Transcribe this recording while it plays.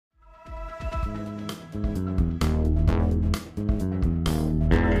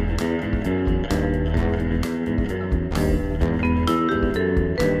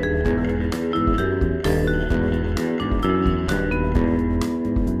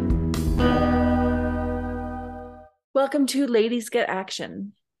Welcome to Ladies Get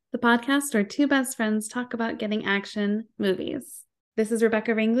Action, the podcast where two best friends talk about getting action movies. This is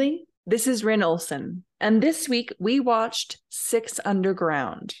Rebecca Ringley. This is Ryn Olsen. And this week we watched Six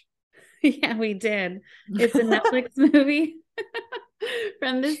Underground. Yeah, we did. It's a Netflix movie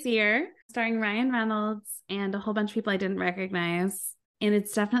from this year, starring Ryan Reynolds and a whole bunch of people I didn't recognize. And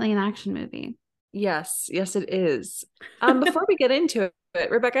it's definitely an action movie. Yes, it is. Before we get into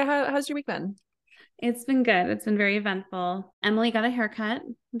it, Rebecca, how's your week been? It's been good. It's been very eventful. Emily got a haircut,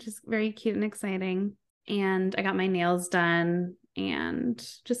 which is very cute and exciting. And I got my nails done and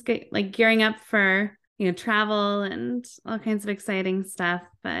just gearing up for, travel and all kinds of exciting stuff.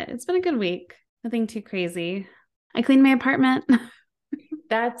 But it's been a good week. Nothing too crazy. I cleaned my apartment.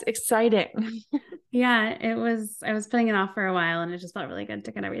 That's exciting. Yeah, I was putting it off for a while and it just felt really good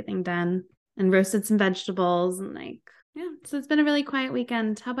to get everything done and roasted some vegetables and so it's been a really quiet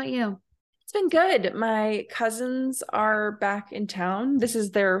weekend. How about you? It's been good. My cousins are back in town. This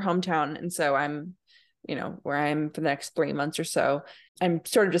is their hometown. And so I'm, where I am for the next 3 months or so. I'm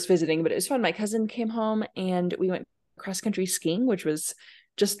sort of just visiting, but it was fun. My cousin came home and we went cross-country skiing, which was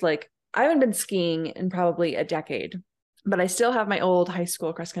just I haven't been skiing in probably a decade, but I still have my old high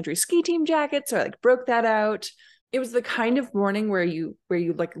school cross-country ski team jacket. So I broke that out. It was the kind of morning where you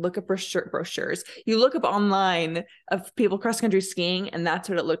look up brochures. You look up online of people cross-country skiing, and that's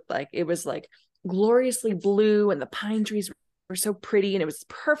what it looked like. It was gloriously blue, and the pine trees were so pretty, and it was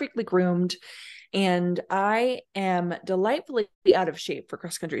perfectly groomed. And I am delightfully out of shape for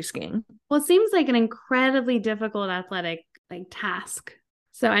cross-country skiing. Well, it seems like an incredibly difficult athletic task.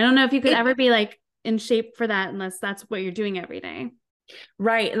 So I don't know if you could ever be in shape for that unless that's what you're doing every day.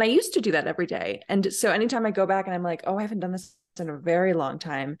 Right. And I used to do that every day. And so anytime I go back and I'm like, oh, I haven't done this in a very long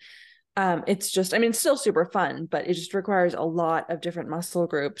time. It's just, it's still super fun, but it just requires a lot of different muscle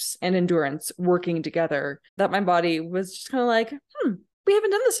groups and endurance working together that my body was just kind of we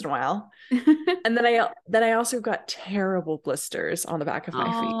haven't done this in a while. And then I also got terrible blisters on the back of my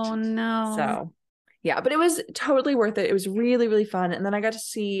feet. Oh no. So yeah, but it was totally worth it. It was really, really fun. And then I got to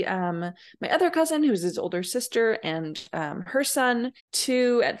see my other cousin, who's his older sister, and her son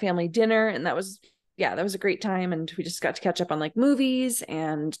too at family dinner. And that was a great time. And we just got to catch up on movies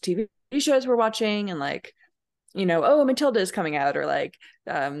and TV shows we're watching. And Matilda is coming out, or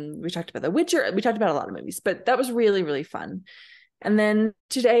we talked about The Witcher. We talked about a lot of movies, but that was really, really fun. And then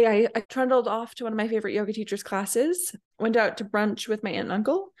today I trundled off to one of my favorite yoga teachers' classes, went out to brunch with my aunt and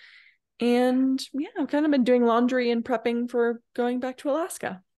uncle. And I've kind of been doing laundry and prepping for going back to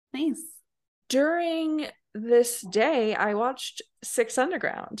Alaska. Nice. During this day, I watched Six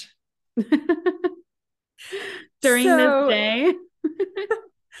Underground. During this day?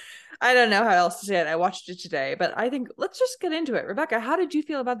 I don't know how else to say it. I watched it today, but I think let's just get into it. Rebecca, how did you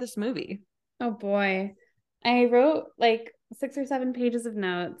feel about this movie? Oh boy. I wrote 6 or 7 pages of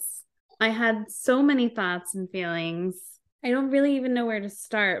notes. I had so many thoughts and feelings. I don't really even know where to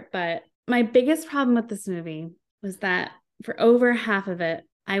start, but my biggest problem with this movie was that for over half of it,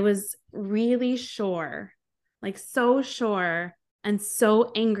 I was really sure, so sure and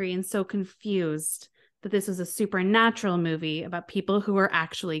so angry and so confused that this was a supernatural movie about people who were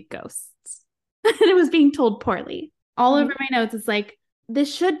actually ghosts. And it was being told poorly. All over my notes, it's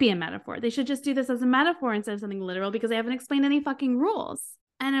this should be a metaphor. They should just do this as a metaphor instead of something literal because they haven't explained any fucking rules.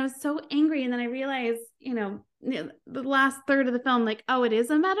 And I was so angry. And then I realized, the last third of the film, oh, it is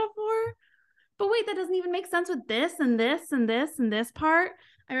a metaphor. But wait, that doesn't even make sense with this and this and this and this part.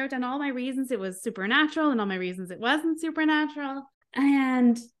 I wrote down all my reasons it was supernatural and all my reasons it wasn't supernatural.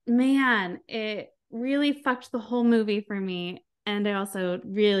 And man, it really fucked the whole movie for me. And I also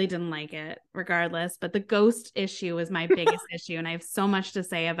really didn't like it regardless. But the ghost issue was my biggest issue. And I have so much to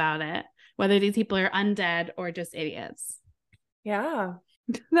say about it, whether these people are undead or just idiots. Yeah.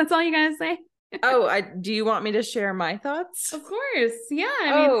 That's all you gotta say? Do you want me to share my thoughts? Of course.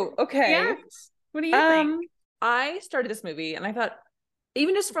 Yeah. Okay. Yeah. What do you think? I started this movie and I thought,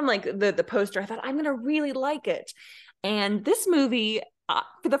 even just from the poster, I thought I'm gonna really like it. And this movie,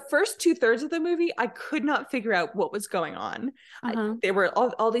 for the first 2/3 of the movie, I could not figure out what was going on. There were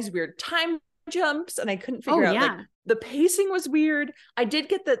all these weird time jumps, and I couldn't figure out the pacing was weird. I did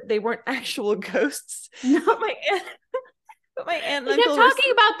get that they weren't actual ghosts. No. But my aunt and uncle kept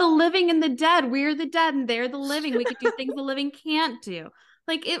talking about the living and the dead. We're the dead and they're the living. We could do things the living can't do.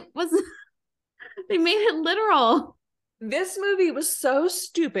 It was they made it literal. This movie was so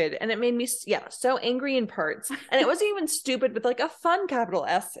stupid, and it made me so angry in parts. And it wasn't even stupid with a fun capital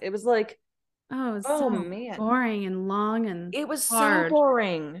S. It was man, boring and long, and it was hard. So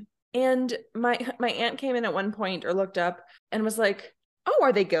boring. And my aunt came in at one point, or looked up and was like, "Oh,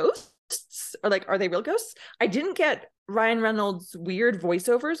 are they ghosts?" Or like, are they real ghosts? I didn't get Ryan Reynolds' weird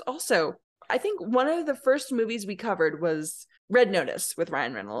voiceovers. Also, I think one of the first movies we covered was Red Notice with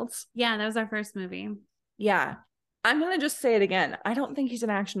Ryan Reynolds. Yeah, that was our first movie. Yeah. I'm going to just say it again. I don't think he's an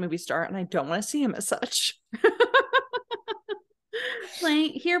action movie star, and I don't want to see him as such.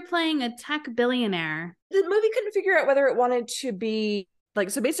 playing a tech billionaire. The movie couldn't figure out whether it wanted to be like,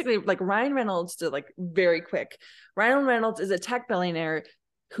 so basically, like Ryan Reynolds did, like, very quick. Ryan Reynolds is a tech billionaire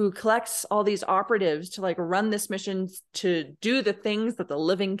who collects all these operatives to like run this mission to do the things that the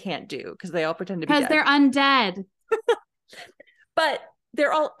living can't do because they all pretend to be dead. Because they're undead. But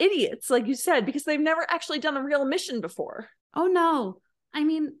they're all idiots, like you said, because they've never actually done a real mission before. Oh no. I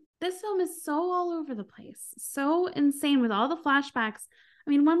mean, this film is so all over the place. So insane with all the flashbacks. I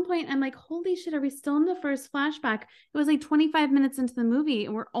mean, one point I'm like, holy shit, are we still in the first flashback? It was like 25 minutes into the movie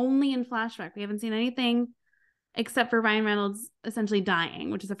and we're only in flashback. We haven't seen anything except for Ryan Reynolds essentially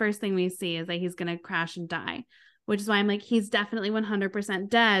dying, which is the first thing we see is that he's going to crash and die, which is why I'm like, he's definitely 100%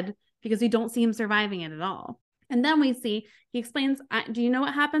 dead because we don't see him surviving it at all. And then we see, he explains, do you know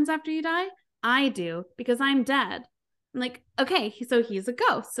what happens after you die? I do, because I'm dead. I'm like, okay, so he's a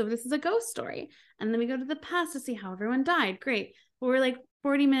ghost. So this is a ghost story. And then we go to the past to see how everyone died. Great. But we're like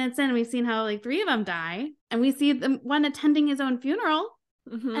 40 minutes in and we've seen how like 3 of them die. And we see the one attending his own funeral.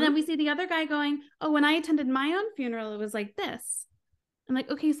 Mm-hmm. And then we see the other guy going, oh, when I attended my own funeral, it was like this. I'm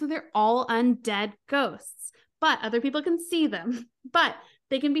like, okay, so they're all undead ghosts, but other people can see them, but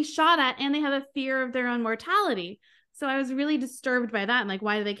they can be shot at and they have a fear of their own mortality. So I was really disturbed by that. I'm like,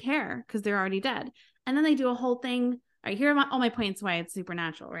 why do they care? Because they're already dead. And then they do a whole thing. All right, here are all my points why it's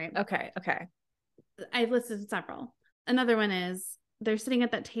supernatural, right? Okay. I've listed several. Another one is they're sitting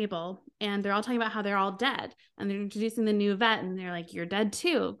at that table and they're all talking about how they're all dead. And they're introducing the new vet and they're like, you're dead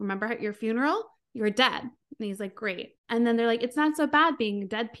too. Remember at your funeral? You're dead. And he's like, great. And then they're like, it's not so bad being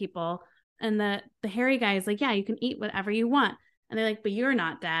dead people. And the hairy guy is like, yeah, you can eat whatever you want. And they're like, but you're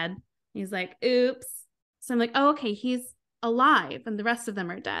not dead. And he's like, oops. So I'm like, oh, okay, he's alive. And the rest of them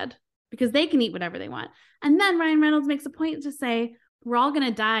are dead because they can eat whatever they want. And then Ryan Reynolds makes a point to say, we're all going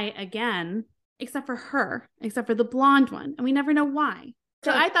to die again, except for her, except for the blonde one. And we never know why.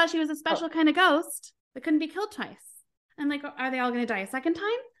 So I thought she was a special kind of ghost that couldn't be killed twice. I'm like, are they all going to die a second time?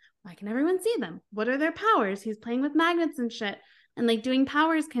 Why can everyone see them? What are their powers? He's playing with magnets and shit and like doing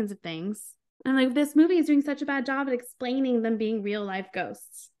powers kinds of things. And like this movie is doing such a bad job at explaining them being real life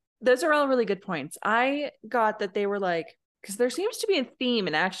ghosts. Those are all really good points. I got that they were like, because there seems to be a theme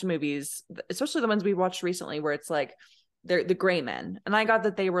in action movies, especially the ones we watched recently, where it's like they're the gray men. And I got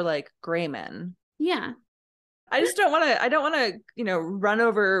that they were like gray men. Yeah. I just don't want to, run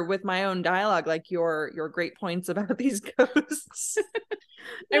over with my own dialogue, like your great points about these ghosts.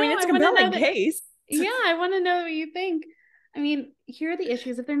 No, I mean, it's a compelling case. Yeah, I want to know what you think. I mean, here are the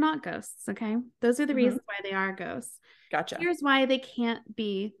issues if they're not ghosts, okay? Those are the reasons why they are ghosts. Gotcha. Here's why they can't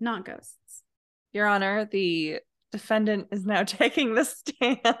be not ghosts. Your Honor, the defendant is now taking the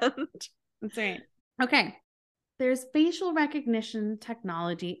stand. That's right. Okay. There's facial recognition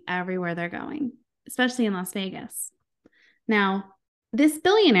technology everywhere they're going, especially in Las Vegas. Now, this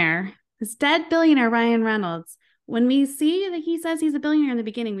billionaire, this dead billionaire, Ryan Reynolds, when we see that he says he's a billionaire in the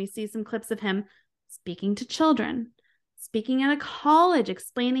beginning, we see some clips of him speaking to children, speaking at a college,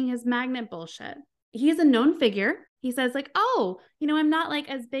 explaining his magnet bullshit. He's a known figure. He says like, oh, I'm not like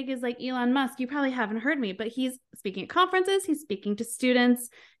as big as like Elon Musk. You probably haven't heard me, but he's speaking at conferences. He's speaking to students.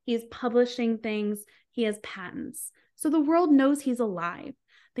 He's publishing things. He has patents. So the world knows he's alive.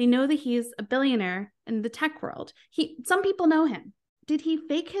 They know that he's a billionaire in the tech world. Some people know him. Did he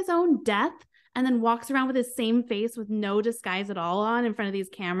fake his own death and then walks around with his same face with no disguise at all on in front of these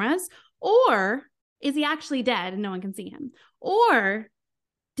cameras? Or is he actually dead and no one can see him? Or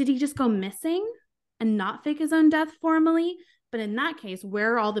did he just go missing and not fake his own death formally? But in that case,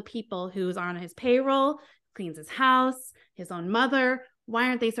 where are all the people who's on his payroll, cleans his house, his own mother? Why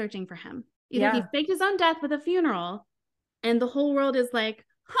aren't they searching for him? Either he faked his own death with a funeral and the whole world is like,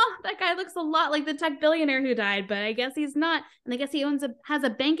 that guy looks a lot like the tech billionaire who died, but I guess he's not. And I guess he has a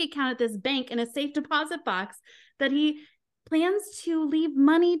bank account at this bank in a safe deposit box that he plans to leave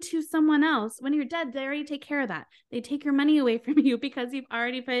money to someone else. When you're dead, they already take care of that. They take your money away from you because you've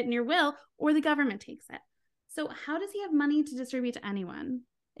already put it in your will, or the government takes it. So how does he have money to distribute to anyone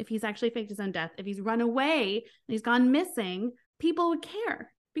if he's actually faked his own death? If he's run away and he's gone missing, people would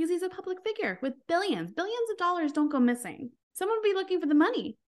care because he's a public figure with billions. Billions of dollars don't go missing. Someone would be looking for the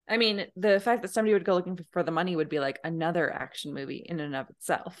money. I mean, the fact that somebody would go looking for the money would be like another action movie in and of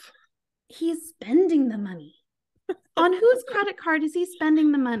itself. He's spending the money. On whose credit card is he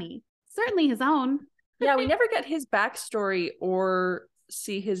spending the money? Certainly his own. Yeah, we never get his backstory or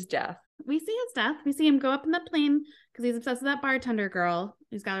see his death? We see his death. We see him go up in the plane because he's obsessed with that bartender girl.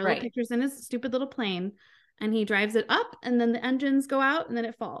 He's got her little pictures in his stupid little plane, and he drives it up, and then the engines go out, and then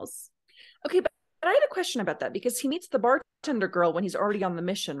it falls. Okay, but I had a question about that because he meets the bartender girl when he's already on the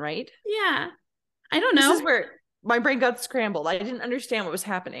mission, right? Yeah. I don't know. This is where my brain got scrambled. I didn't understand what was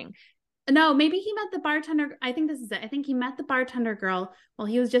happening. No, maybe he met the bartender. I think this is it. I think he met the bartender girl while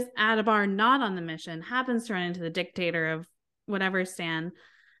he was just at a bar, not on the mission, happens to run into the dictator of whatever Stan,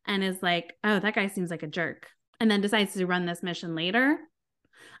 and is like, oh, that guy seems like a jerk. And then decides to run this mission later.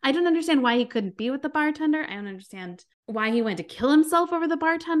 I don't understand why he couldn't be with the bartender. I don't understand why he went to kill himself over the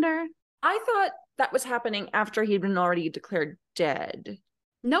bartender. I thought that was happening after he'd been already declared dead.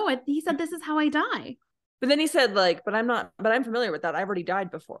 No, he said, this is how I die. But then he said, like, but I'm familiar with that. I've already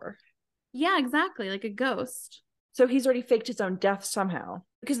died before. Yeah, exactly. Like a ghost. So he's already faked his own death somehow.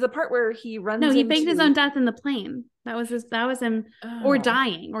 Because the part where he runs No, he faked his own death in the plane. That was him. Or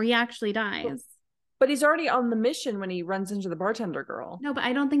dying, or he actually dies. But he's already on the mission when he runs into the bartender girl. No, but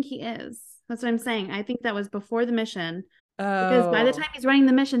I don't think he is. That's what I'm saying. I think that was before the mission. Because by the time he's running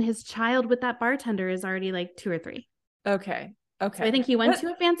the mission, his child with that bartender is already like 2 or 3. Okay. So I think he went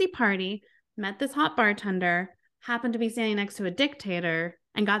to a fancy party, met this hot bartender, happened to be standing next to a dictator,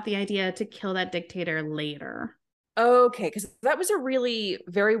 and got the idea to kill that dictator later. Okay, because that was a really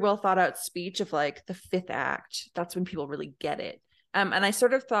very well thought out speech of like the 5th act. That's when people really get it. And I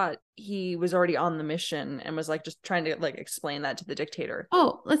sort of thought he was already on the mission and was like just trying to like explain that to the dictator.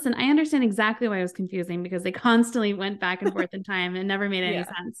 Oh, listen, I understand exactly why it was confusing because they constantly went back and forth in time and never made any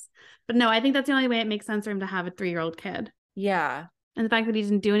sense. But no, I think that's the only way it makes sense for him to have a 3-year-old kid. Yeah. And the fact that he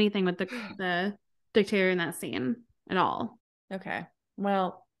didn't do anything with the dictator in that scene at all. Okay.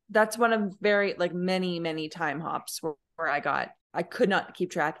 Well, that's one of very like many time hops where I could not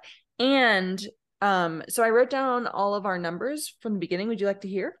keep track. And so I wrote down all of our numbers from the beginning. Would you like to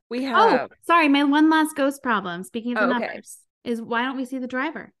hear? We have sorry, my one last ghost problem, speaking of the numbers, is why don't we see the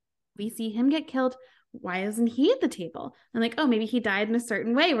driver? We see him get killed. Why isn't he at the table? And like, oh, maybe he died in a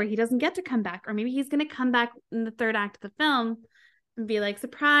certain way where he doesn't get to come back. Or maybe he's going to come back in the 3rd act of the film and be like,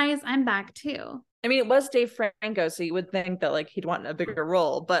 surprise, I'm back too. I mean, it was Dave Franco, so you would think that like he'd want a bigger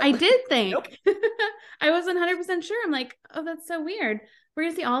role, but I did think. Nope. I was 100% sure. I'm like, oh, that's so weird. We're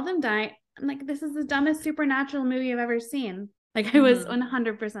going to see all of them die. I'm like, this is the dumbest supernatural movie I've ever seen. Like, I was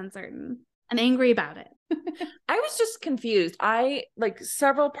 100% certain and angry about it. I was just confused. I like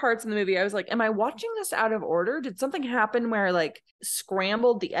several parts in the movie. I was like, am I watching this out of order? Did something happen where I like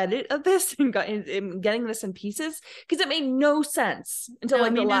scrambled the edit of this and got in getting this in pieces? Because it made no sense until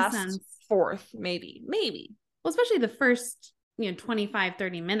like the last 4th, maybe. Well, especially the first, 25,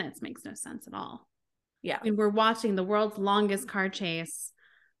 30 minutes makes no sense at all. Yeah. I mean, we're watching the world's longest car chase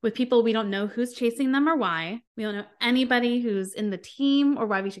with people we don't know who's chasing them or why. We don't know anybody who's in the team or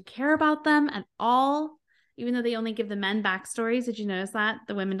why we should care about them at all, even though they only give the men backstories. Did you notice that?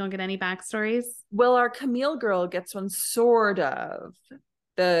 The women don't get any backstories? Well, our Camille girl gets one, sort of.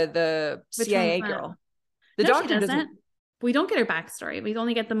 The CIA girl. The doctor doesn't. We don't get her backstory. We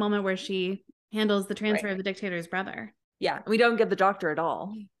only get the moment where she handles the transfer of the dictator's brother. Yeah, we don't get the doctor at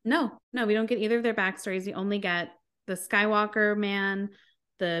all. No, we don't get either of their backstories. We only get the Skywalker man,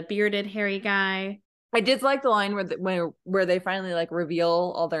 the bearded hairy guy. I did like the line where they finally like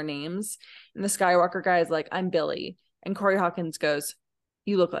reveal all their names, and the Skywalker guy is like, "I'm Billy," and Corey Hawkins goes,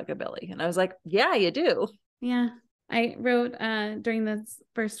 "You look like a Billy," and I was like, "Yeah, you do." Yeah, I wrote during the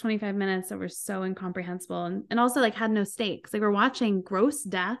first 25 minutes that were so incomprehensible and also like had no stakes. Like we're watching gross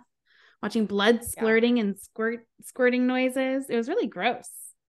death, watching blood splurting and squirting noises. It was really gross.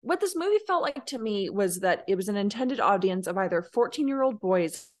 What this movie felt like to me was that it was an intended audience of either 14-year-old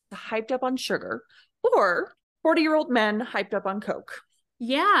boys hyped up on sugar or 40-year-old men hyped up on coke.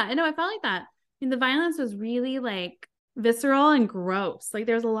 Yeah, I know. I felt like that. I mean, the violence was really like visceral and gross. Like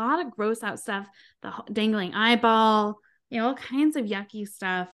there's a lot of gross out stuff, the dangling eyeball, all kinds of yucky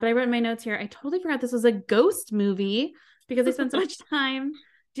stuff. But I wrote in my notes here, I totally forgot this was a ghost movie because I spent so much time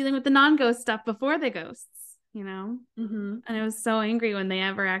dealing with the non-ghost stuff before the ghosts. And I was so angry when they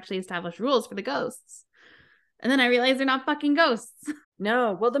ever actually established rules for the ghosts. And then I realized they're not fucking ghosts.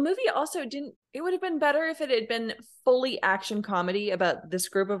 No. Well, the movie also it would have been better if it had been fully action comedy about this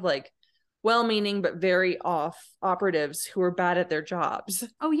group of like well-meaning but very off operatives who are bad at their jobs.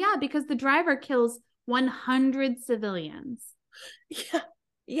 Oh yeah, because the driver kills 100 civilians.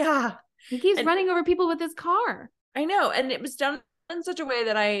 Yeah. He keeps running over people with his car. I know. And it was done in such a way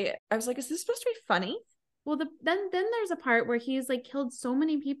that I was like, is this supposed to be funny? Well, then there's a part where he's like killed so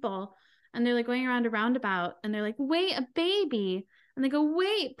many people and they're like going around a roundabout and they're like, wait, a baby. And they go,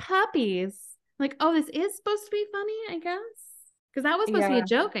 wait, puppies. Like, oh, this is supposed to be funny, I guess. Because that was supposed to be Yeah. a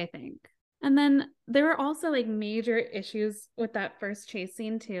joke, I think. And then there were also like major issues with that first chase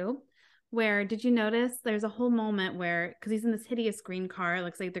scene too, where did you notice there's a whole moment where, because he's in this hideous green car, it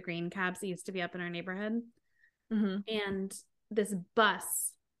looks like the green cabs that used to be up in our neighborhood. And this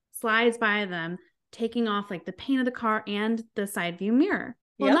bus slides by them, taking off like the paint of the car and the side view mirror.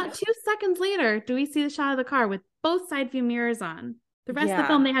 Well, not 2 seconds later do we see the shot of the car with both side view mirrors on. The rest of the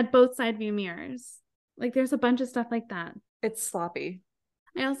film, they had both side view mirrors. Like there's a bunch of stuff like that. It's sloppy.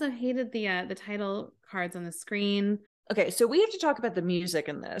 I also hated the title cards on the screen. Okay, so we have to talk about the music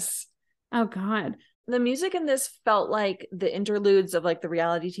in this. Oh God. The music in this felt like the interludes of like the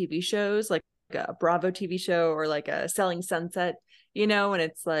reality TV shows, like a Bravo TV show or like a Selling Sunset, you know, and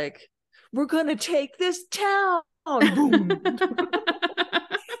it's like, we're gonna take this town. Boom.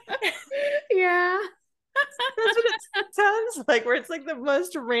 Yeah. That's what it sounds like, where it's like the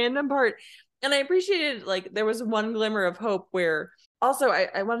most random part. And I appreciated like there was one glimmer of hope where also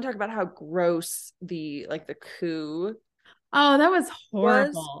I want to talk about how gross the coup. Oh, that was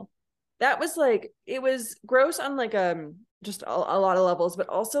horrible. That was like, it was gross on like just a lot of levels, but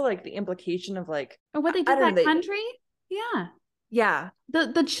also like the implication of like, or what they did in that country. Yeah.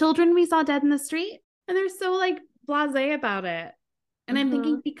 The children we saw dead in the street, and they're so like blasé about it. And I'm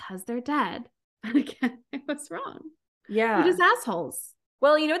thinking, because they're dead. And again, it was wrong. Yeah. They're just assholes.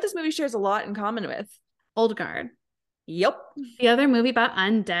 Well, you know what this movie shares a lot in common with? Old Guard. Yep. The other movie about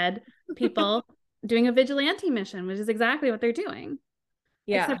undead people doing a vigilante mission, which is exactly what they're doing.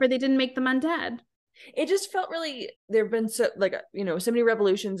 Yeah. Except for they didn't make them undead. It just felt really, there have been so many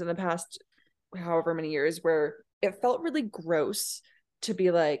revolutions in the past however many years where it felt really gross to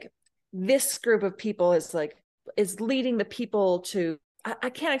be like, this group of people is leading the people to,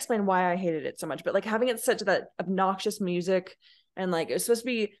 I can't explain why I hated it so much, but like having it set to that obnoxious music, and like it was supposed to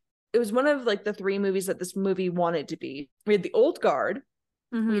be, it was one of like the 3 movies that this movie wanted to be. We had the Old Guard,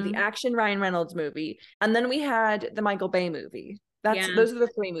 we had the action Ryan Reynolds movie, and then we had the Michael Bay movie. Those are the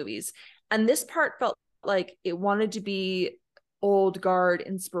 3 movies. And this part felt like it wanted to be Old Guard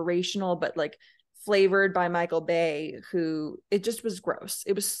inspirational, but like flavored by Michael Bay, who, it just was gross.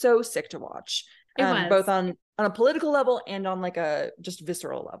 It was so sick to watch. It was. Both on a political level and on like a just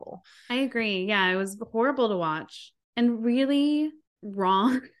visceral level. I agree. Yeah, it was horrible to watch and really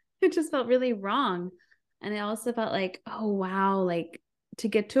wrong. It just felt really wrong. And it also felt like, oh wow, like to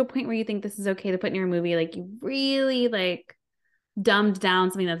get to a point where you think this is okay to put in your movie, like you really like dumbed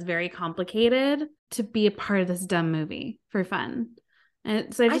down something that's very complicated to be a part of this dumb movie for fun.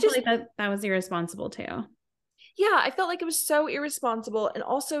 And so I just feel like that was irresponsible too. Yeah, I felt like it was so irresponsible, and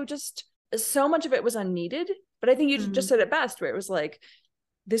also just so much of it was unneeded. But I think you just said it best, where it was like,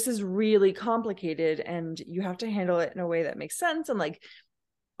 this is really complicated and you have to handle it in a way that makes sense. And like,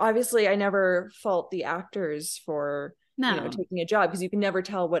 obviously I never fault the actors for taking a job, because you can never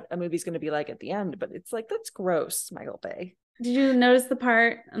tell what a movie's going to be like at the end. But it's like, that's gross, Michael Bay. Did you notice the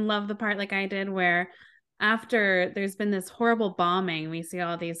part and love the part like I did where after there's been this horrible bombing, we see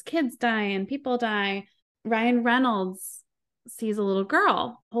all these kids die and people die, Ryan Reynolds sees a little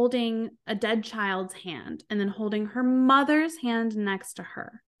girl holding a dead child's hand and then holding her mother's hand next to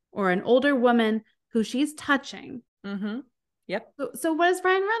her, or an older woman who she's touching. Yep. So what does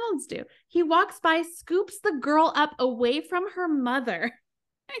Ryan Reynolds do? He walks by, scoops the girl up away from her mother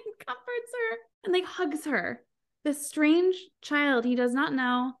and comforts her and like hugs her. This strange child he does not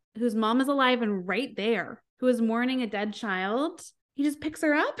know, whose mom is alive and right there, who is mourning a dead child. He just picks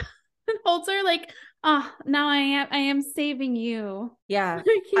her up and holds her like, oh, now I am saving you. Yeah.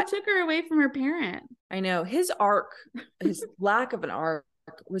 Like he took her away from her parent. I know. His arc, his lack of an arc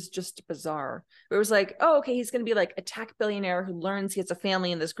was just bizarre. It was like, oh, okay, he's going to be like a tech billionaire who learns he has a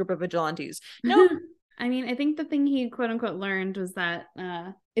family in this group of vigilantes. No. I mean, I think the thing he quote unquote learned was that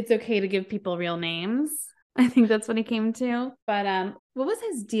it's okay to give people real names. I think that's what he came to. But what was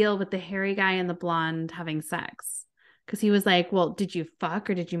his deal with the hairy guy and the blonde having sex? Because he was like, well, did you fuck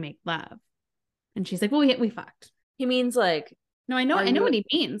or did you make love? And she's like, well, we fucked. He means like, no, I know what he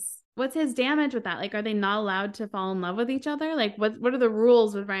means. What's his damage with that? Like, are they not allowed to fall in love with each other? Like, what are the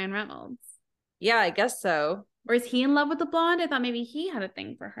rules with Ryan Reynolds? Yeah, I guess so. Or is he in love with the blonde? I thought maybe he had a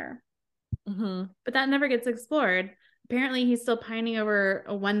thing for her. But that never gets explored. Apparently, he's still pining over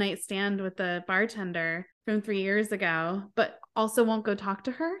a one-night stand with the bartender from 3 years ago, but also won't go talk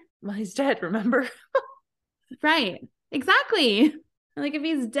to her. Well, he's dead, remember? Right. Exactly. Like, if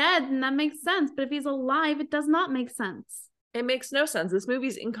he's dead, then that makes sense. But if he's alive, it does not make sense. It makes no sense. This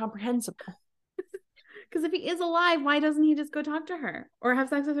movie's incomprehensible. Because if he is alive, why doesn't he just go talk to her or have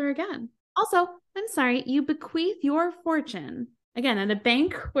sex with her again? Also, I'm sorry, you bequeath your fortune, again, at a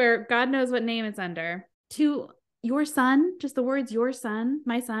bank where God knows what name it's under, to your son, just the words, your son,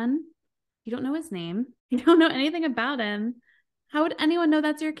 my son. You don't know his name. You don't know anything about him. How would anyone know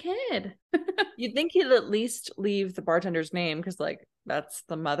that's your kid? You'd think he'd at least leave the bartender's name because, like, that's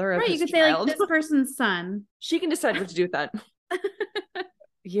the mother of Right. You his could say, like, child. this person's son. She can decide what to do with that.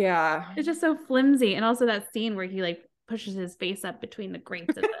 Yeah. It's just so flimsy. And also that scene where he, like, pushes his face up between the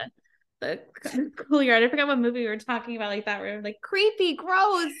grates of the schoolyard. I forgot what movie we were talking about, like that, where like creepy,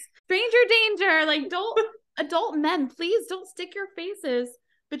 gross, stranger danger. Like, don't, adult men, please don't stick your faces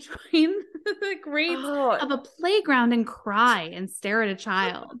between the grates of a playground and cry and stare at a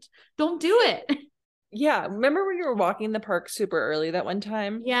child. Don't do it. Yeah. Remember when you were walking the park super early that one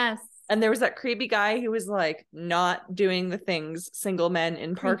time? Yes. And there was that creepy guy who was like not doing the things single men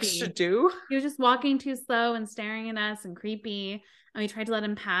in parks should do. He was just walking too slow and staring at us and creepy. And we tried to let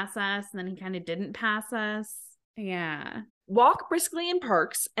him pass us, and then he kind of didn't pass us. Yeah. Walk briskly in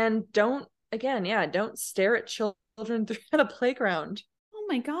parks and don't stare at children at a playground. Oh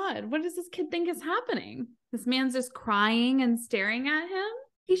my God. What does this kid think is happening? This man's just crying and staring at him.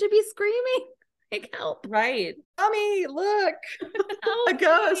 He should be screaming. Like, help. Right. Mommy, look. Help a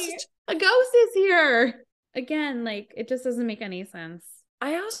ghost. A ghost is here. Again, like, it just doesn't make any sense.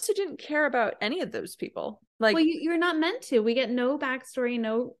 I also didn't care about any of those people. Like, well, you're not meant to. We get no backstory,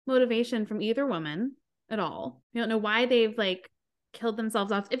 no motivation from either woman at all. We don't know why they've like killed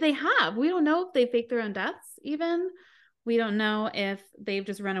themselves off. If they have, we don't know if they faked their own deaths even. We don't know if they've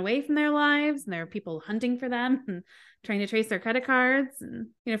just run away from their lives and there are people hunting for them and trying to trace their credit cards and,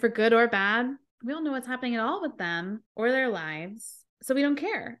 you know, for good or bad. We don't know what's happening at all with them or their lives. So we don't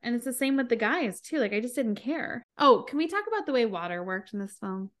care. And it's the same with the guys too. Like, I just didn't care. Oh, can we talk about the way water worked in this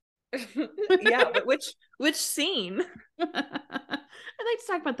film? Yeah, but which scene? I'd like to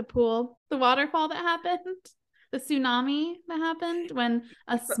talk about the pool, the waterfall that happened, the tsunami that happened when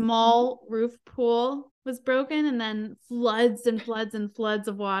a small roof pool was broken and then floods and floods and floods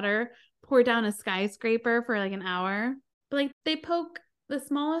of water pour down a skyscraper for like an hour. But like they poke the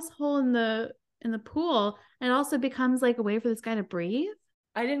smallest hole in the pool and it also becomes like a way for this guy to breathe.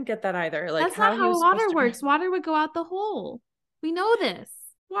 I didn't get that either. Like, that's not how water works. Water would go out the hole. We know this.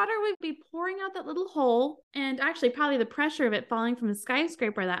 Water would be pouring out that little hole, and actually probably the pressure of it falling from a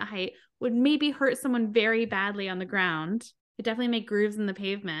skyscraper that height would maybe hurt someone very badly on the ground. It definitely make grooves in the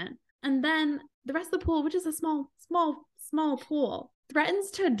pavement. And then the rest of the pool, which is a small pool,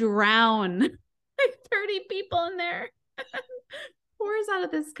 threatens to drown like 30 people in there. Pours out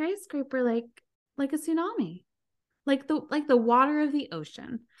of this skyscraper like a tsunami. Like the water of the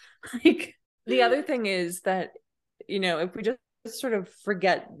ocean. Like, the other thing is that, you know, if we just sort of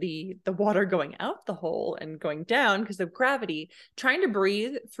forget the water going out the hole and going down because of gravity, trying to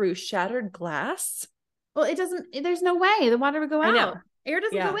breathe through shattered glass. Well, it doesn't, there's no way the water would go out. Air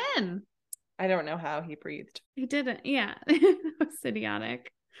doesn't go in. I don't know how he breathed. He didn't. Yeah. It was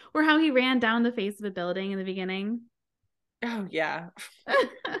idiotic. Or how he ran down the face of a building in the beginning. Oh, yeah.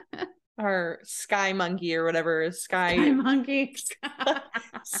 Our sky monkey or whatever. Sky monkey.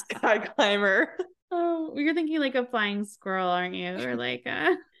 Sky climber. Oh, you're thinking like a flying squirrel, aren't you? Or like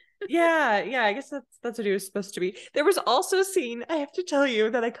a... Yeah, I guess that's what he was supposed to be. There was also a scene, I have to tell you,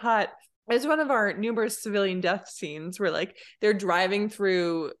 that I caught as one of our numerous civilian death scenes where like they're driving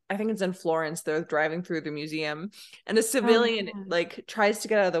through, I think it's in Florence, they're driving through the museum and the civilian like tries to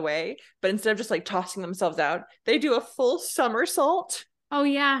get out of the way, but instead of just like tossing themselves out, they do a full somersault. Oh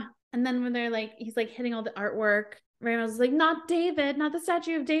yeah. And then when they're like, he's like hitting all the artwork, Ryan Reynolds is like, not David, not the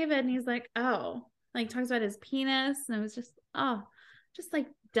statue of David. And he's like, oh, like talks about his penis. And it was just, just like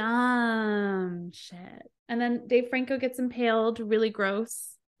dumb shit. And then Dave Franco gets impaled, really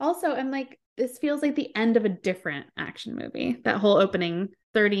gross. Also, I'm like, this feels like the end of a different action movie. That whole opening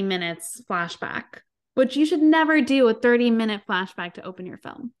 30 minutes flashback, which you should never do a 30-minute flashback to open your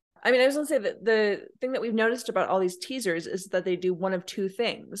film. I mean, I was going to say that the thing that we've noticed about all these teasers is that they do one of two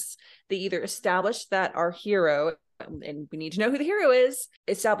things. They either establish that our hero, and we need to know who the hero is,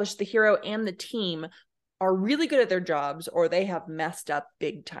 establish the hero and the team are really good at their jobs, or they have messed up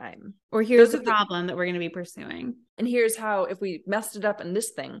big time. Or here's the problem that we're going to be pursuing. And here's how, if we messed it up in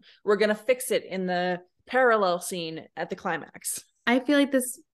this thing, we're going to fix it in the parallel scene at the climax. I feel like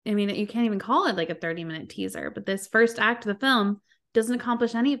this, I mean, you can't even call it like a 30-minute teaser, but this first act of the film doesn't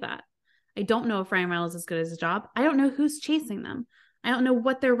accomplish any of that. I don't know if Ryan Reynolds is good at his job. I don't know who's chasing them. I don't know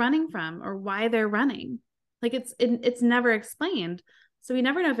what they're running from or why they're running. Like it's never explained. So we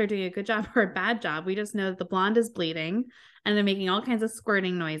never know if they're doing a good job or a bad job. We just know that the blonde is bleeding and they're making all kinds of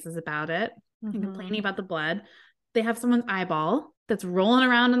squirting noises about it and complaining about the blood. They have someone's eyeball that's rolling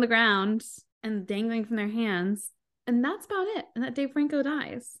around on the ground and dangling from their hands. And that's about it. And that Dave Franco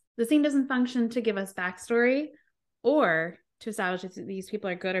dies. The scene doesn't function to give us backstory or to establish if these people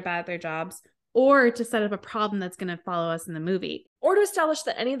are good or bad at their jobs, or to set up a problem that's going to follow us in the movie. Or to establish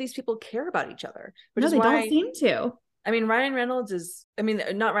that any of these people care about each other. No, they don't seem to. I mean, Ryan Reynolds is, I mean,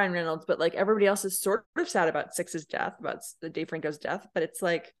 not Ryan Reynolds, but like everybody else is sort of sad about Six's death, about the Dave Franco's death. But it's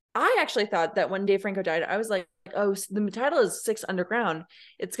like, I actually thought that when Dave Franco died, I was like, oh, the title is Six Underground.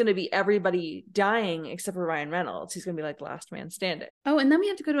 It's going to be everybody dying except for Ryan Reynolds. He's going to be like the last man standing. Oh, and then we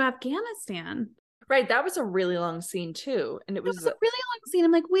have to go to Afghanistan. Right. That was a really long scene too. And it was a really long scene.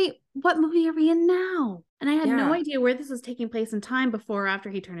 I'm like, wait, what movie are we in now? And I had no idea where this was taking place in time, before or after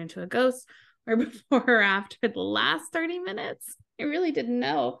he turned into a ghost, or before or after the last 30 minutes. I really didn't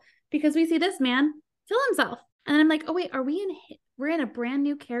know, because we see this man kill himself. And then I'm like, oh wait, we're in a brand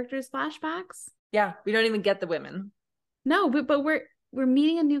new character's flashbacks? Yeah, we don't even get the women. No, but we're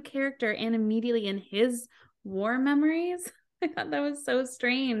meeting a new character and immediately in his war memories. I thought that was so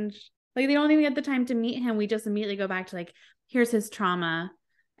strange. Like, they don't even get the time to meet him. We just immediately go back to like, here's his trauma.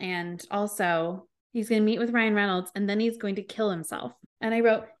 And also he's going to meet with Ryan Reynolds and then he's going to kill himself. And I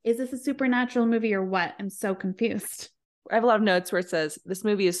wrote, is this a supernatural movie or what? I'm so confused. I have a lot of notes where it says, this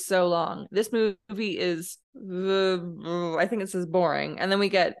movie is so long. This movie is, I think it says boring. And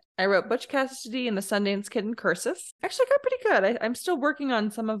then I wrote Butch Cassidy and the Sundance Kid in cursive. Actually got pretty good. I'm still working on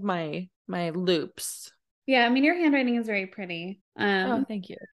some of my loops. Yeah, I mean, your handwriting is very pretty. Oh, thank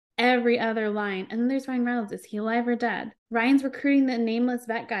you. Every other line. And then there's Ryan Reynolds. Is he alive or dead? Ryan's recruiting the nameless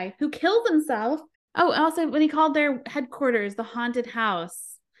vet guy who killed himself. Oh, also when he called their headquarters the haunted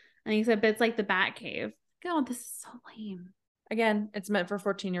house, and he said, but it's like the Bat Cave. God, this is so lame. Again, it's meant for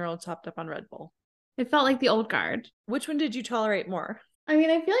 14-year-olds hopped up on Red Bull. It felt like The Old Guard. Which one did you tolerate more? I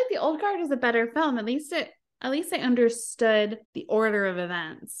mean, I feel like The Old Guard is a better film. At least I understood the order of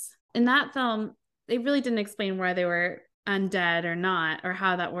events. In that film, they really didn't explain why they were undead or not, or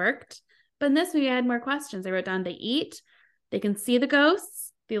how that worked. But in this movie, I had more questions. I wrote down, they eat, they can see the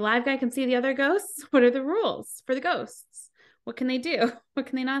ghosts, the alive guy can see the other ghosts. What are the rules for the ghosts? What can they do? What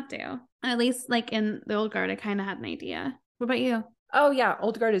can they not do? And at least like in The Old Guard, I kind of had an idea. What about you? Oh yeah,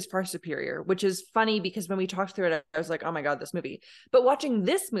 Old Guard is far superior, which is funny because when we talked through it, I was like, oh my God, this movie. But watching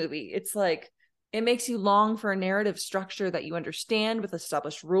this movie, it's like, it makes you long for a narrative structure that you understand with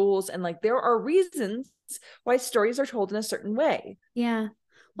established rules. And like, there are reasons why stories are told in a certain way. Yeah.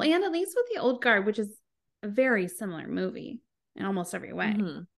 Well, and at least with The Old Guard, which is a very similar movie in almost every way,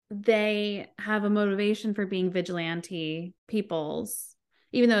 they have a motivation for being vigilante peoples,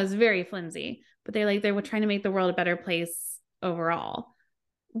 even though it's very flimsy, but they were trying to make the world a better place overall.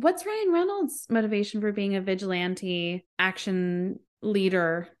 What's Ryan Reynolds' motivation for being a vigilante action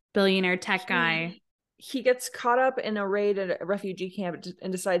leader, billionaire tech guy? He gets caught up in a raid at a refugee camp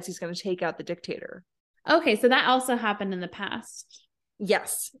and decides he's going to take out the dictator. Okay, so that also happened in the past.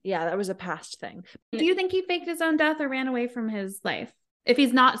 Yes. Yeah, that was a past thing. Do you think he faked his own death or ran away from his life? If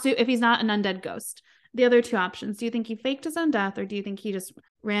he's not an undead ghost, the other two options, do you think he faked his own death or do you think he just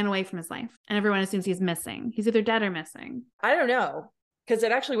ran away from his life and everyone assumes he's missing? He's either dead or missing. I don't know, because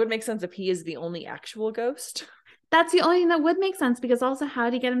it actually would make sense if he is the only actual ghost. That's the only thing that would make sense, because also how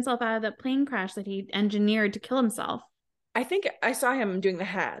did he get himself out of that plane crash that he engineered to kill himself? I think I saw him doing the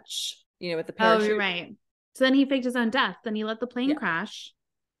hatch, with the parachute. Oh, you're right. So then he faked his own death. Then he let the plane crash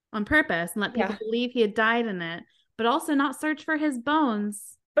on purpose and let people believe he had died in it, but also not search for his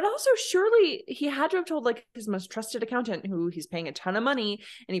bones. But also, surely he had to have told like his most trusted accountant, who he's paying a ton of money,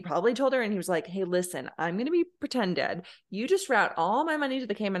 and he probably told her, and he was like, hey, listen, I'm going to be pretend dead. You just route all my money to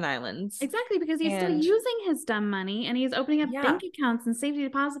the Cayman Islands. Exactly, because he's still using his dumb money, and he's opening up bank accounts and safety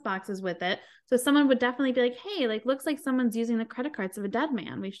deposit boxes with it. So someone would definitely be like, hey, like, looks like someone's using the credit cards of a dead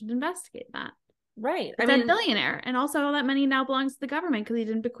man. We should investigate that. Right. I mean, billionaire. And also all that money now belongs to the government because he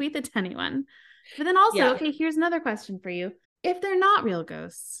didn't bequeath it to anyone. But then also, okay, here's another question for you. If they're not real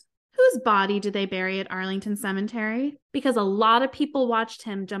ghosts, whose body did they bury at Arlington Cemetery? Because a lot of people watched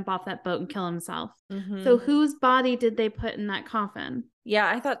him jump off that boat and kill himself. Mm-hmm. So whose body did they put in that coffin? Yeah,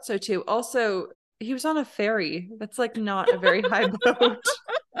 I thought so too. Also, he was on a ferry. That's like not a very high boat.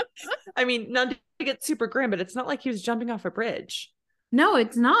 I mean, not to get super grim, but it's not like he was jumping off a bridge. No,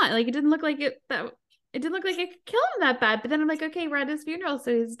 it's not. Like, it didn't look like it didn't look like it could kill him that bad. But then I'm like, okay, we're at his funeral,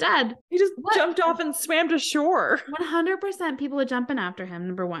 so he's dead. He just jumped off and swam to shore. 100% people are jumping after him,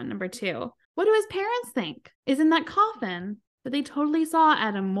 number one. Number two, what do his parents think is in that coffin that they totally saw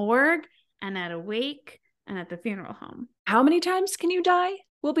at a morgue and at a wake and at the funeral home? How many times can you die?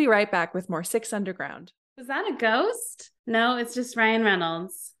 We'll be right back with more Six Underground. Was that a ghost? No, it's just Ryan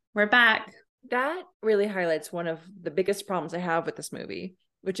Reynolds. We're back. That really highlights one of the biggest problems I have with this movie.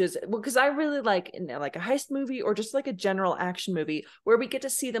 which is, well, because I really like in like a heist movie or just like a general action movie where we get to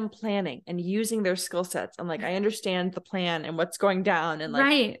see them planning and using their skill sets. And like, I understand the plan and what's going down and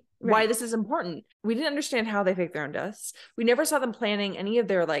like why this is important. We didn't understand how they fake their own deaths. We never saw them planning any of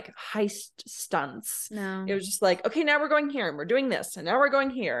their like heist stunts. No. It was just like, okay, now we're going here and we're doing this and now we're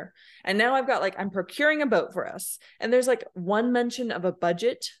going here. And now I've got like, I'm procuring a boat for us. And there's like one mention of a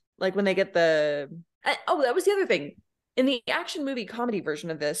budget, like when they get that was the other thing. In the action movie comedy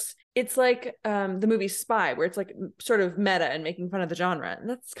version of this, it's like the movie Spy, where it's like sort of meta and making fun of the genre. And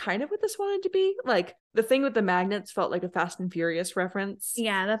that's kind of what this wanted to be. Like the thing with the magnets felt like a Fast and Furious reference.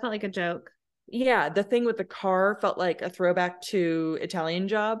 Yeah, that felt like a joke. Yeah, the thing with the car felt like a throwback to Italian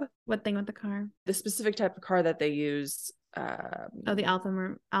Job. What thing with the car? The specific type of car that they use. The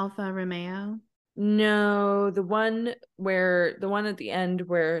Alfa Romeo. No, the one at the end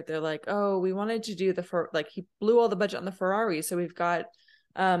where they're like, oh, we wanted to do like he blew all the budget on the Ferrari, so we've got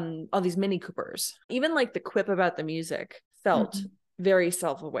all these Mini Coopers. Even like the quip about the music felt very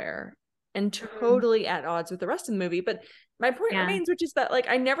self-aware and totally at odds with the rest of the movie. But my point remains, which is that like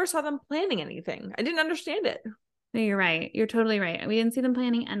I never saw them planning anything. I didn't understand it. No, you're right. You're totally right. We didn't see them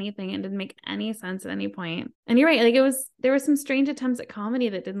planning anything. It didn't make any sense at any point. And you're right. Like there were some strange attempts at comedy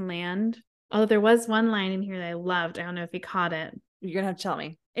that didn't land. Although there was one line in here that I loved. I don't know if you caught it. You're gonna have to tell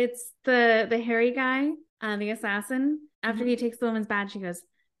me. It's the hairy guy, the assassin. After he takes the woman's badge, he goes,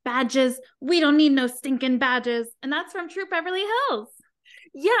 "Badges? We don't need no stinking badges." And that's from Troop Beverly Hills.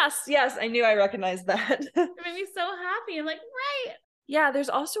 Yes. I knew I recognized that. It made me so happy. I'm like, right. Yeah, there's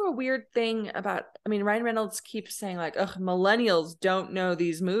also a weird thing about, Ryan Reynolds keeps saying like, ugh, millennials don't know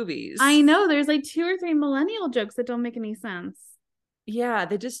these movies. I know. There's like 2 or 3 millennial jokes that don't make any sense. Yeah,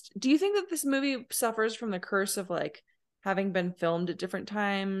 do you think that this movie suffers from the curse of like having been filmed at different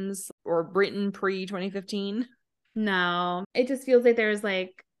times or written pre-2015? No, it just feels like there's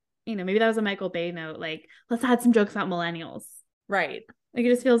like, maybe that was a Michael Bay note. Like, let's add some jokes about millennials. Right. Like, it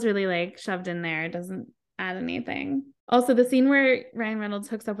just feels really like shoved in there. It doesn't add anything. Also, the scene where Ryan Reynolds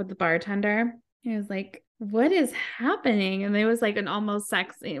hooks up with the bartender, he was like, what is happening? And it was like an almost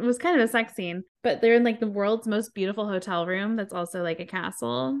sex. It was kind of a sex scene, but they're in like the world's most beautiful hotel room. That's also like a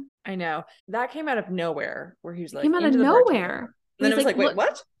castle. I know that came out of nowhere where he was like, came out of nowhere. Then it was like, wait,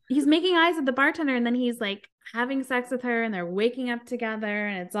 what? He's making eyes at the bartender and then he's like having sex with her and they're waking up together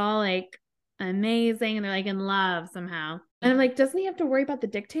and it's all like amazing. And they're like in love somehow. And I'm like, doesn't he have to worry about the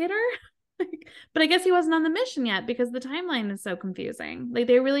dictator? But I guess he wasn't on the mission yet because the timeline is so confusing. Like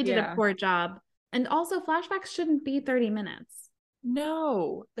they really did a poor job. And also flashbacks shouldn't be 30 minutes.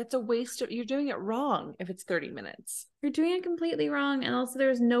 No, that's a waste of, you're doing it wrong if it's 30 minutes. You're doing it completely wrong. And also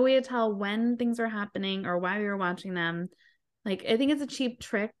there's no way to tell when things are happening or why we were watching them. Like, I think it's a cheap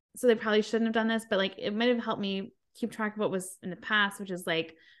trick. So they probably shouldn't have done this, but like, it might have helped me keep track of what was in the past, which is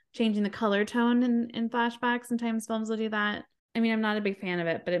like changing the color tone in flashbacks. Sometimes films will do that. I'm not a big fan of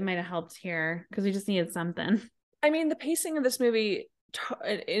it, but it might have helped here because we just needed something. The pacing of this movie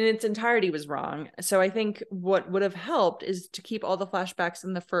in its entirety was wrong. So I think what would have helped is to keep all the flashbacks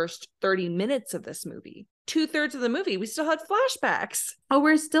in the first 30 minutes of this movie. 2/3 of the movie, we still had flashbacks. Oh,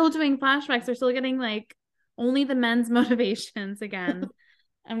 we're still doing flashbacks. We're still getting like only the men's motivations again.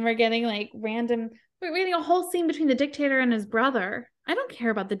 And we're getting like we're getting a whole scene between the dictator and his brother. I don't care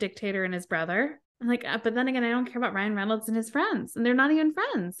about the dictator and his brother. I'm like, but then again, I don't care about Ryan Reynolds and his friends. And they're not even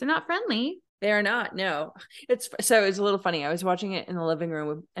friends. They're not friendly. They are not. No. It's a little funny. I was watching it in the living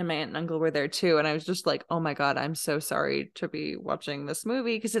room and my aunt and uncle were there too. And I was just like, oh my God, I'm so sorry to be watching this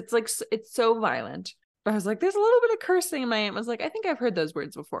movie. Cause it's like, it's so violent. But I was like, there's a little bit of cursing. And my aunt was like, I think I've heard those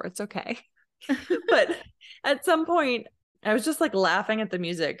words before. It's okay. But at some point I was just like laughing at the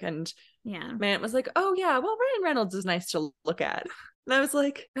music and my aunt was like, oh yeah, well, Ryan Reynolds is nice to look at. And I was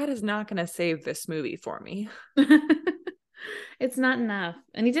like, that is not going to save this movie for me. It's not enough.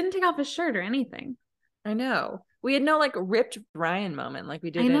 And he didn't take off his shirt or anything. I know. We had no like ripped Ryan moment like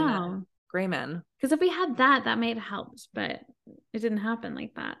we did in Gray Men. Because if we had that might have helped, but it didn't happen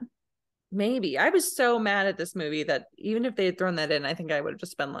like that. Maybe. I was so mad at this movie that even if they had thrown that in, I think I would have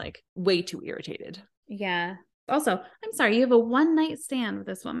just been like way too irritated. Yeah. Also, I'm sorry, you have a one-night stand with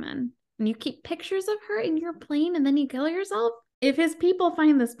this woman and you keep pictures of her in your plane and then you kill yourself? If his people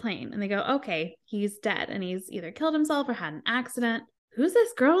find this plane and they go, okay, he's dead and he's either killed himself or had an accident. Who's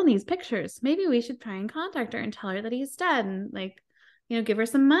this girl in these pictures? Maybe we should try and contact her and tell her that he's dead and give her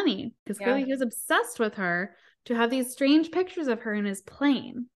some money. Because clearly he was obsessed with her to have these strange pictures of her in his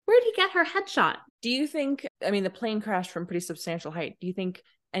plane. Where'd he get her headshot? Do you think, the plane crashed from pretty substantial height. Do you think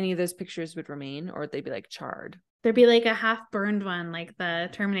any of those pictures would remain or would they be like charred? There'd be like a half burned one, like the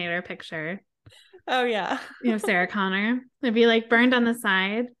Terminator picture. Oh yeah. Sarah Connor. It'd be like burned on the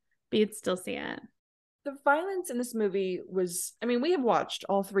side, but you'd still see it. The violence in this movie was, I mean, we have watched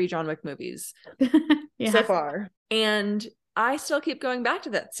all 3 John Wick movies Yeah. so far, and I still keep going back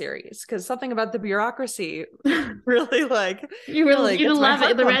to that series because something about the bureaucracy really You'd gets my love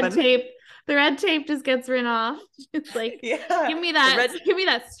it. heart pumping. The red tape just gets written off. It's like, Yeah, give me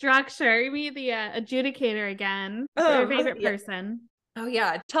that structure. Give me the adjudicator again. Your favorite yeah. person. Oh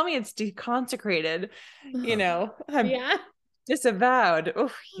yeah, tell me it's deconsecrated. I'm Yeah. disavowed.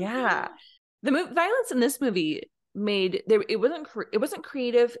 Oh yeah. The violence in this movie it wasn't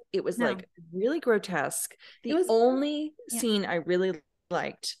creative. It was No. like really grotesque. The It was only scene I really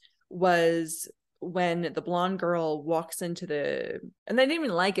liked was when the blonde girl walks into and I didn't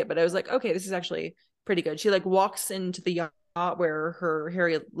even like it, but I was like, okay, this is actually pretty good. She like walks into the yacht where her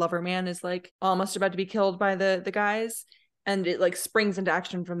hairy lover man is like almost about to be killed by the guys, and it like springs into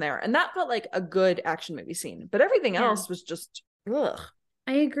action from there. And that felt like a good action movie scene, but everything else was just ugh.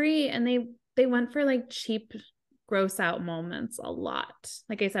 I agree. And they went for like cheap gross out moments a lot.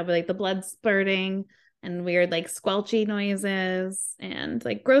 Like I said, with like the blood spurting and weird like squelchy noises and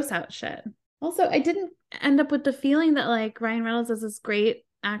like gross out shit. Also, I didn't end up with the feeling that like Ryan Reynolds is this great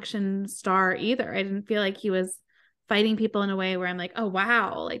action star either. I didn't feel like he was fighting people in a way where I'm like, oh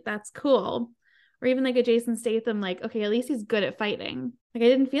wow, like that's cool. Or even like a Jason Statham, like, okay, at least he's good at fighting. Like I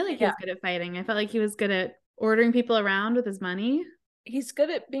didn't feel like he was good at fighting. I felt like he was good at ordering people around with his money. He's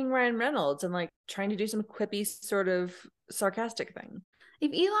good at being Ryan Reynolds and like trying to do some quippy sort of sarcastic thing.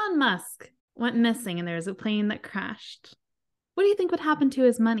 If Elon Musk went missing and there was a plane that crashed, what do you think would happen to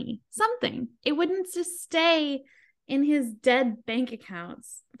his money? Something. It wouldn't just stay in his dead bank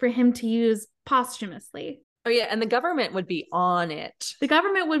accounts for him to use posthumously. Oh yeah, and the government would be on it. The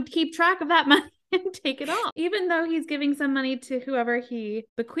government would keep track of that money and take it all. Even though he's giving some money to whoever he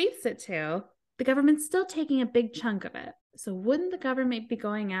bequeaths it to, the government's still taking a big chunk of it. So wouldn't the government be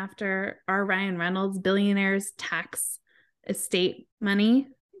going after our Ryan Reynolds billionaire's tax estate money?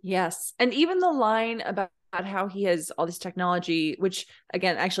 Yes. And even the line about how he has all this technology, which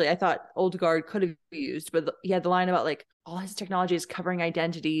again, actually, I thought Old Guard could have used, but he had the line about like all his technology is covering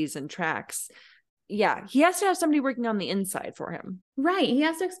identities and tracks. Yeah, he has to have somebody working on the inside for him. Right. He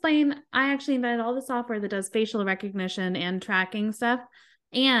has to explain, I actually invented all the software that does facial recognition and tracking stuff.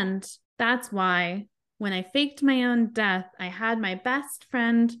 And that's why when I faked my own death, I had my best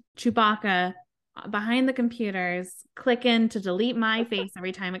friend Chewbacca behind the computers click in to delete my face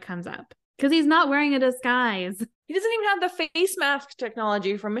every time it comes up. Because he's not wearing a disguise. He doesn't even have the face mask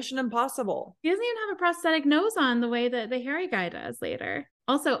technology from Mission Impossible. He doesn't even have a prosthetic nose on the way that the hairy guy does later.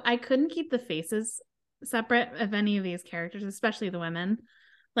 Also, I couldn't keep the faces separate of any of these characters, especially the women.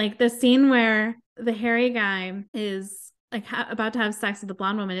 Like the scene where the hairy guy is like about to have sex with the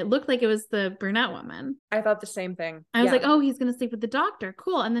blonde woman, it looked like it was the brunette woman. I thought the same thing. I was like, oh, he's going to sleep with the doctor.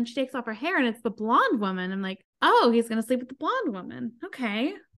 Cool. And then she takes off her hair and it's the blonde woman. I'm like, oh, he's going to sleep with the blonde woman.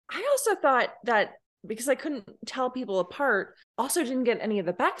 Okay. I also thought that because I couldn't tell people apart, also didn't get any of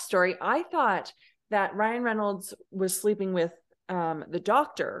the backstory. I thought Ryan Reynolds was sleeping with the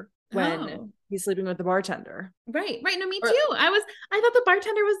doctor when he's sleeping with the bartender. Right. No, me too. I thought the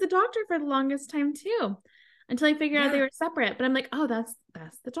bartender was the doctor for the longest time too, until I figured out they were separate. But I'm like, oh, that's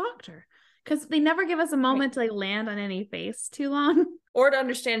the doctor. Because they never give us a moment to like land on any face too long. Or to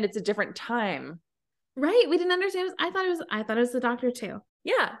understand it's a different time. Right. We didn't understand. I thought it was the doctor too.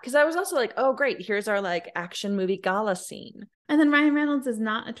 Yeah. Because I was also like, oh, great. Here's our like action movie gala scene. And then Ryan Reynolds is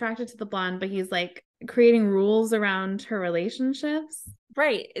not attracted to the blonde, but he's like creating rules around her relationships.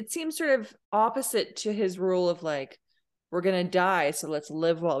 Right. It seems sort of opposite to his rule of like, we're going to die, so let's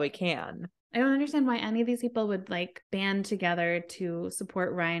live while we can. I don't understand why any of these people would like band together to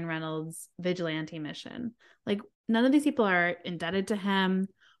support Ryan Reynolds' vigilante mission. Like none of these people are indebted to him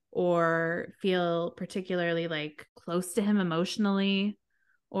or feel particularly like close to him emotionally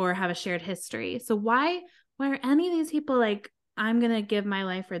or have a shared history. So why are any of these people like, I'm going to give my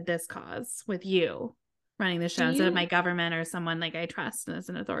life for this cause with you running the show instead of my government or someone like I trust as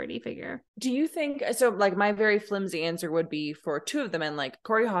an authority figure? Do you think so? Like my very flimsy answer would be for two of them. And like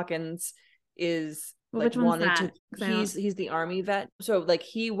Corey Hawkins is like wanted to, he's the army vet. So like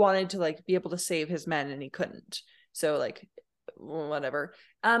he wanted to like be able to save his men and he couldn't. So like whatever.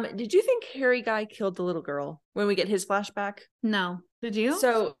 Did you think Harry Guy killed the little girl when we get his flashback? No. Did you?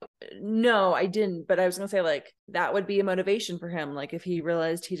 So no, I didn't. But I was gonna say like that would be a motivation for him. Like if he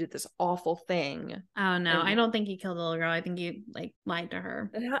realized he did this awful thing. Oh no, I don't think he killed the little girl. I think he like lied to her.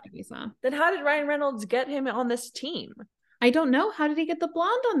 Then how did Ryan Reynolds get him on this team? I don't know. How did he get the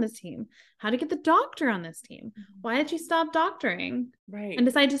blonde on this team? How did he get the doctor on this team? Why did she stop doctoring? Right. And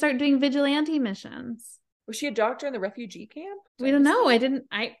decide to start doing vigilante missions? Was she a doctor in the refugee camp? We don't know.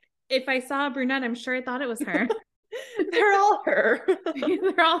 If I saw a brunette, I'm sure I thought it was her. They're all her.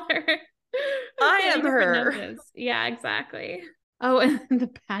 They're all her. I am her. Noses. Yeah, exactly. Oh, and the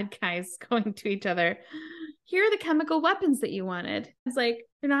bad guys going to each other. Here are the chemical weapons that you wanted. It's like,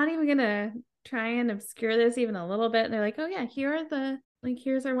 you're not even going to try and obscure this even a little bit. And they're like, oh yeah,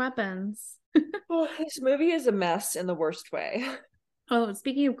 here's our weapons. Oh, this movie is a mess in the worst way. Oh,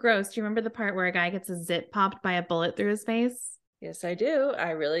 speaking of gross, do you remember the part where a guy gets a zit popped by a bullet through his face? Yes, I do.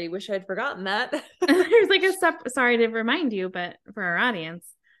 I really wish I'd forgotten that. There's like sorry to remind you, but for our audience,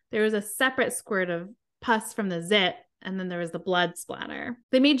 there was a separate squirt of pus from the zit, and then there was the blood splatter.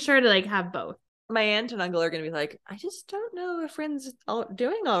 They made sure to like have both. My aunt and uncle are going to be like, I just don't know if Friend's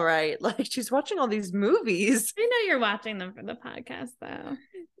doing all right. Like, she's watching all these movies. I know you're watching them for the podcast, though.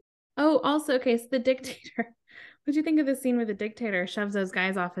 Oh, also, okay, so the dictator. What do you think of the scene where the dictator shoves those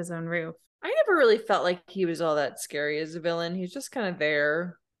guys off his own roof? I never really felt like he was all that scary as a villain. He's just kind of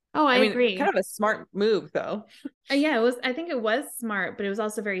there. Oh, I agree. Kind of a smart move, though. Yeah, it was. I think it was smart, but it was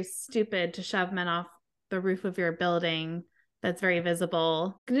also very stupid to shove men off the roof of your building that's very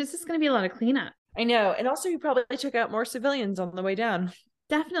visible. Because it's just going to be a lot of cleanup. I know. And also, he probably took out more civilians on the way down.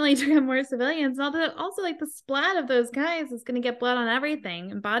 Definitely took out more civilians. Also, like the splat of those guys is going to get blood on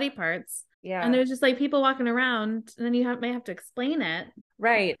everything and body parts. Yeah. And there's just like people walking around, and then you may have to explain it.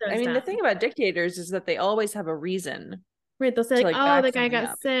 Right. I mean, the thing about dictators is that they always have a reason. Right. They'll say like, oh, the guy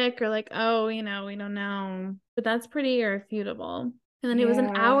got sick, or like, oh, we don't know. But that's pretty irrefutable. And then it was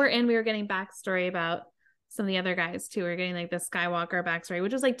an hour in, we were getting backstory about some of the other guys too. We were getting like the Skywalker backstory,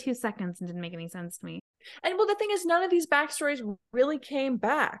 which was like 2 seconds and didn't make any sense to me. And well, the thing is, none of these backstories really came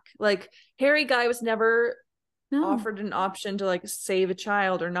back. Like, Harry Guy was never offered an option to like save a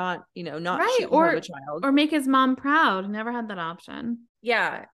child or not shoot a child or make his mom proud. Never had that option.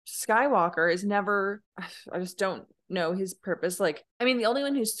 Yeah, Skywalker is never. I just don't know his purpose. Like, I mean, the only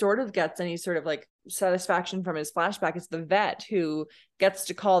one who sort of gets any sort of like satisfaction from his flashback is the vet who gets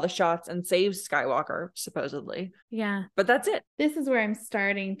to call the shots and saves Skywalker, supposedly. Yeah. But that's it. This is where I'm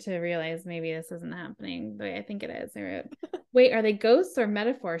starting to realize maybe this isn't happening the way I think it is. Wait, are they ghosts or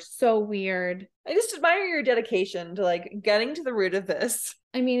metaphors? So weird. I just admire your dedication to like getting to the root of this.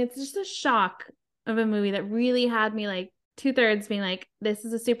 I mean, it's just a shock of a movie that really had me like 2/3 being like, this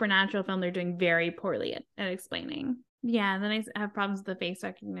is a supernatural film they're doing very poorly at explaining. Yeah, and then I have problems with the face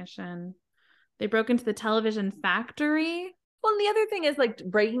recognition. They broke into the television factory. Well, and the other thing is like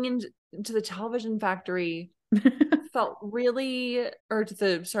breaking into the television factory felt really, or to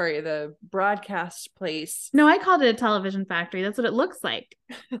the broadcast place. No, I called it a television factory. That's what it looks like.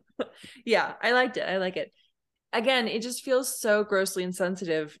 Yeah, I liked it. I like it. Again, it just feels so grossly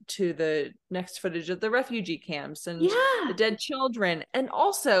insensitive to the next footage of the refugee camps and the dead children. And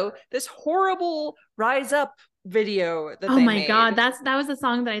also this horrible Rise Up video that they made. God, that was a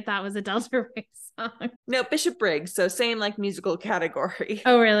song that I thought was a Delta Race song. No, Bishop Briggs. So same like musical category.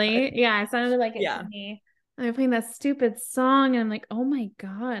 Oh, really? Yeah, it sounded like it to me. And they're playing that stupid song. And I'm like, oh my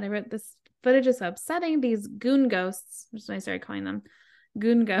God, I wrote this footage is so upsetting. These goon ghosts, which is what I started calling them,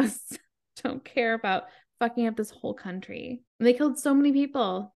 goon ghosts, don't care about fucking up this whole country. And they killed so many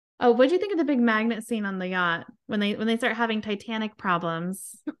people. Oh, what do you think of the big magnet scene on the yacht when they start having Titanic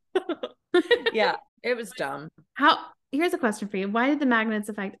problems? Yeah, it was dumb. Here's a question for you. Why did the magnets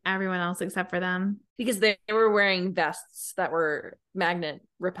affect everyone else except for them? Because they were wearing vests that were magnet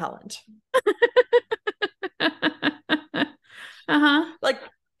repellent. Like,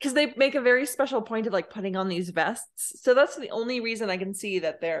 because they make a very special point of like putting on these vests. So that's the only reason I can see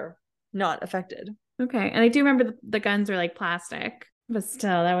that they're not affected. Okay. And I do remember the guns were like plastic, but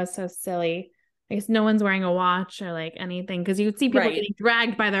still, that was so silly. I guess no one's wearing a watch or like anything because you would see people getting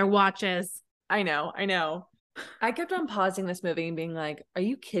dragged by their watches. I know. I kept on pausing this movie and being like, are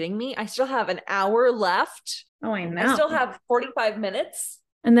you kidding me? I still have an hour left. Oh, I know. I still have 45 minutes.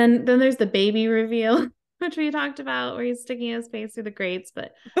 And then there's the baby reveal, which we talked about, where he's sticking his face through the grates.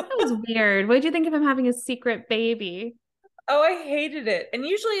 But that was weird. What did you think of him having a secret baby? Oh, I hated it. And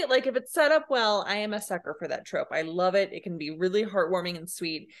usually, like, if it's set up well, I am a sucker for that trope. I love it. It can be really heartwarming and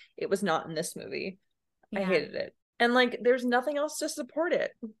sweet. It was not in this movie. Yeah. I hated it. And, like, there's nothing else to support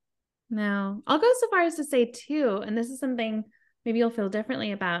it. No. I'll go so far as to say, too, and this is something maybe you'll feel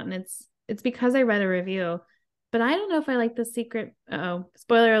differently about, and it's because I read a review, but I don't know if I like the secret...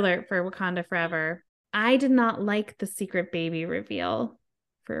 spoiler alert for Wakanda Forever. I did not like the secret baby reveal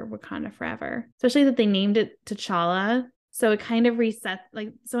for Wakanda Forever, especially that they named it T'Challa. So it kind of resets,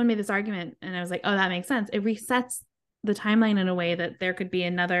 like someone made this argument and I was like, oh, that makes sense. It resets the timeline in a way that there could be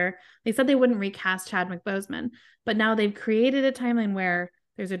another. They said they wouldn't recast Chadwick Boseman, but now they've created a timeline where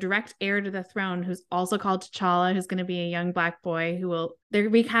there's a direct heir to the throne who's also called T'Challa, who's going to be a young Black boy who will, they're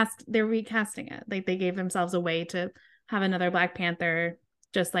recasting it. Like they gave themselves a way to have another Black Panther,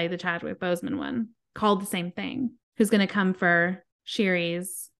 just like the Chadwick Boseman one, called the same thing, who's going to come for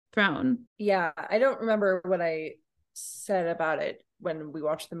Shiri's throne. Yeah, I don't remember what I said about it when we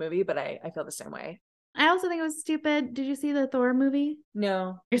watched the movie, but I feel the same way. I also think it was stupid. Did you see the Thor movie?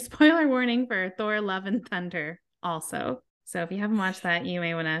 No. Your spoiler warning for Thor Love and Thunder also. So if you haven't watched that, you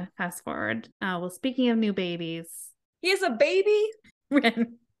may want to fast forward. Well, speaking of new babies. He has a baby? He has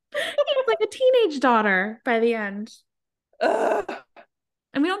like a teenage daughter by the end. Ugh.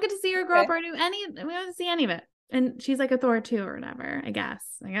 And we don't get to see her grow up or do any, we don't see any of it. And she's like a Thor too or whatever, I guess.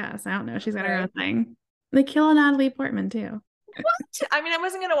 I don't know. She's got her own thing. They kill Natalie Portman too. What? I mean, I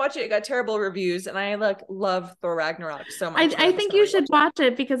wasn't gonna watch it. It got terrible reviews, and I love Thor Ragnarok so much. I think you should watch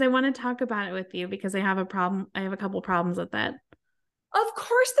it because I want to talk about it with you because I have a problem. I have a couple problems with it. Of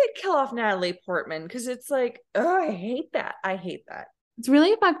course, they'd kill off Natalie Portman because it's like, oh, I hate that. I hate that. It's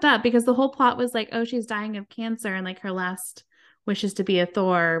really fucked up because the whole plot was like, oh, she's dying of cancer, and like her last wish is to be a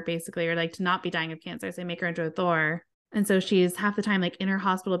Thor, basically, or like to not be dying of cancer. So they make her into a Thor, and so she's half the time like in her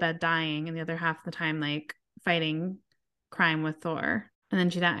hospital bed dying, and the other half of the time like fighting crime with Thor, and then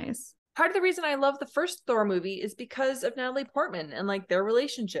she dies. Part of the reason I love the first Thor movie is because of Natalie Portman and like their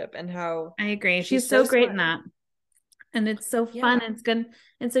relationship and how I agree. She's so great in that. And it's so fun. It's good.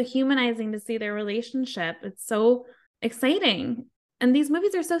 It's so humanizing to see their relationship. It's so exciting. And these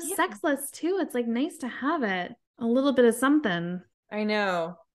movies are so sexless too. It's like nice to have it. A little bit of something. I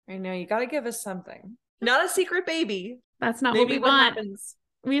know. You got to give us something. Not a secret baby. That's not maybe what we want. Happens.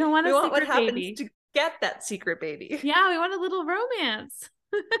 We don't want a secret what happens baby. To get that secret baby. Yeah, we want a little romance.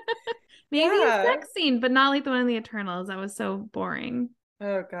 Maybe a sex scene, but not like the one in the Eternals. That was so boring.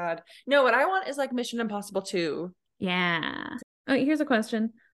 Oh God. No, what I want is like Mission Impossible 2. Yeah. Oh, here's a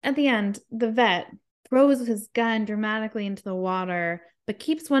question. At the end, the vet throws his gun dramatically into the water, but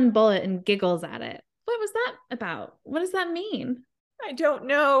keeps one bullet and giggles at it. What was that about? What does that mean? I don't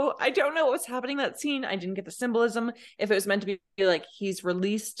know. I don't know what was happening in that scene. I didn't get the symbolism. If it was meant to be like he's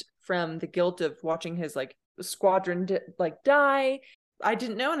released from the guilt of watching his like squadron die. I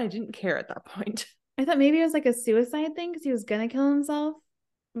didn't know, and I didn't care at that point. I thought maybe it was like a suicide thing because he was gonna kill himself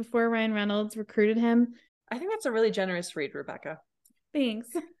before Ryan Reynolds recruited him. I think that's a really generous read, Rebecca. Thanks.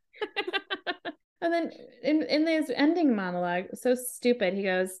 And then in his ending monologue, so stupid, he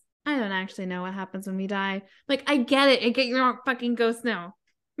goes, I don't actually know what happens when we die. Like, I get it. I get you don't fucking ghost now.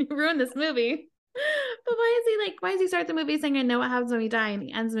 You ruined this movie. But why does he start the movie saying, I know what happens when we die? And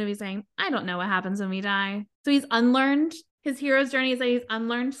he ends the movie saying, I don't know what happens when we die. So he's unlearned. His hero's journey is that he's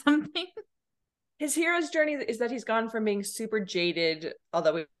unlearned something. His hero's journey is that he's gone from being super jaded,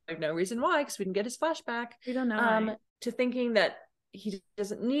 although we have no reason why, because we didn't get his flashback. We don't know. To thinking that he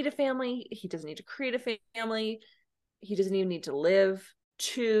doesn't need a family. He doesn't need to create a family. He doesn't even need to live.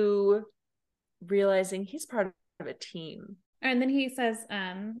 To realizing he's part of a team. And then he says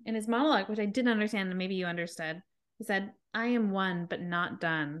in his monologue, which I didn't understand and maybe you understood, he said, I am one but not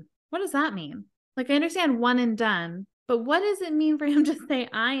done. What does that mean? Like, I understand one and done, but what does it mean for him to say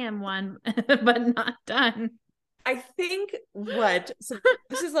I am one but not done? I think so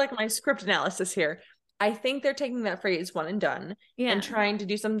this is like my script analysis here. I think they're taking that phrase one and done and trying to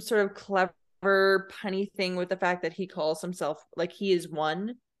do some sort of clever punny thing with the fact that he calls himself like he is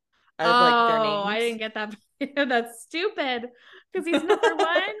one out of like their names. I didn't get that. That's stupid because he's number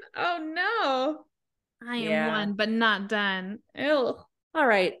one. Oh no, I am one but not done. Ew. All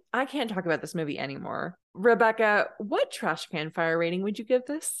right, I can't talk about this movie anymore. Rebecca, what trash can fire rating would you give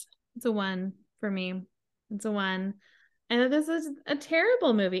this? It's a 1 for me. It's a 1. And this is a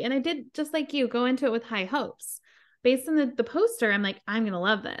terrible movie, and I did just like you go into it with high hopes. Based on the poster, I'm like, I'm going to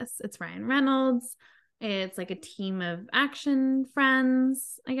love this. It's Ryan Reynolds. It's like a team of action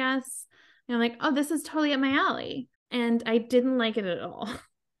friends, I guess. And I'm like, oh, this is totally up my alley. And I didn't like it at all.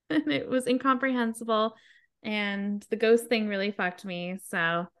 And it was incomprehensible. And the ghost thing really fucked me.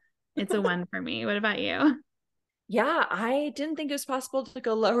 So it's a 1 for me. What about you? Yeah, I didn't think it was possible to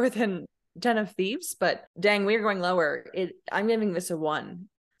go lower than Den of Thieves, but dang, we're going lower. I'm giving this a 1.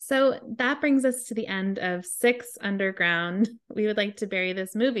 So that brings us to the end of 6 Underground. We would like to bury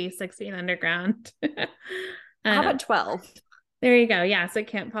this movie 6 feet underground. How about 12? There you go. Yeah, so it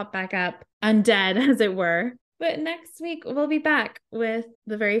can't pop back up undead, as it were. But next week, we'll be back with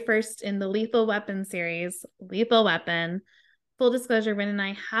the very first in the Lethal Weapon series, Lethal Weapon. Full disclosure, Rin and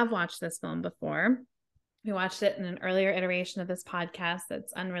I have watched this film before. We watched it in an earlier iteration of this podcast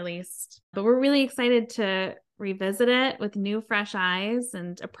that's unreleased, but we're really excited to revisit it with new, fresh eyes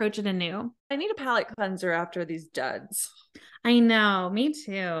and approach it anew. I need a palate cleanser after these duds. I know. Me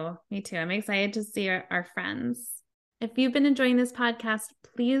too. Me too. I'm excited to see our friends. If you've been enjoying this podcast,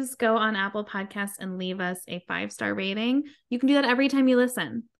 please go on Apple Podcasts and leave us a 5-star rating. You can do that every time you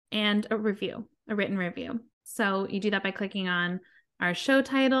listen, and a review, a written review. So you do that by clicking on our show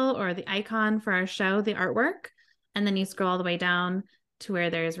title or the icon for our show, the artwork, and then you scroll all the way down to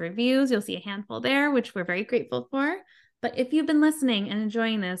where there's reviews. You'll see a handful there, which we're very grateful for. But if you've been listening and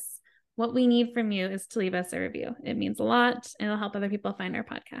enjoying this, what we need from you is to leave us a review. It means a lot, and it'll help other people find our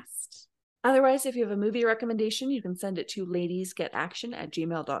podcast. Otherwise, if you have a movie recommendation, you can send it to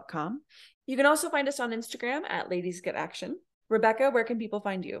ladiesgetaction@gmail.com. You can also find us on Instagram at ladiesgetaction. Rebecca, where can people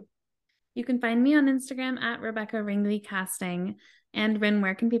find you? You can find me on Instagram at Rebecca Ringley Casting. And Rin,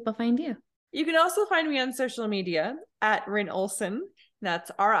 where can people find you? You can also find me on social media at Rin Olson.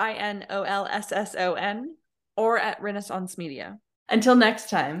 That's RINOLSSON, or at Renaissance Media. Until next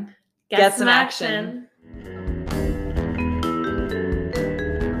time, get some action.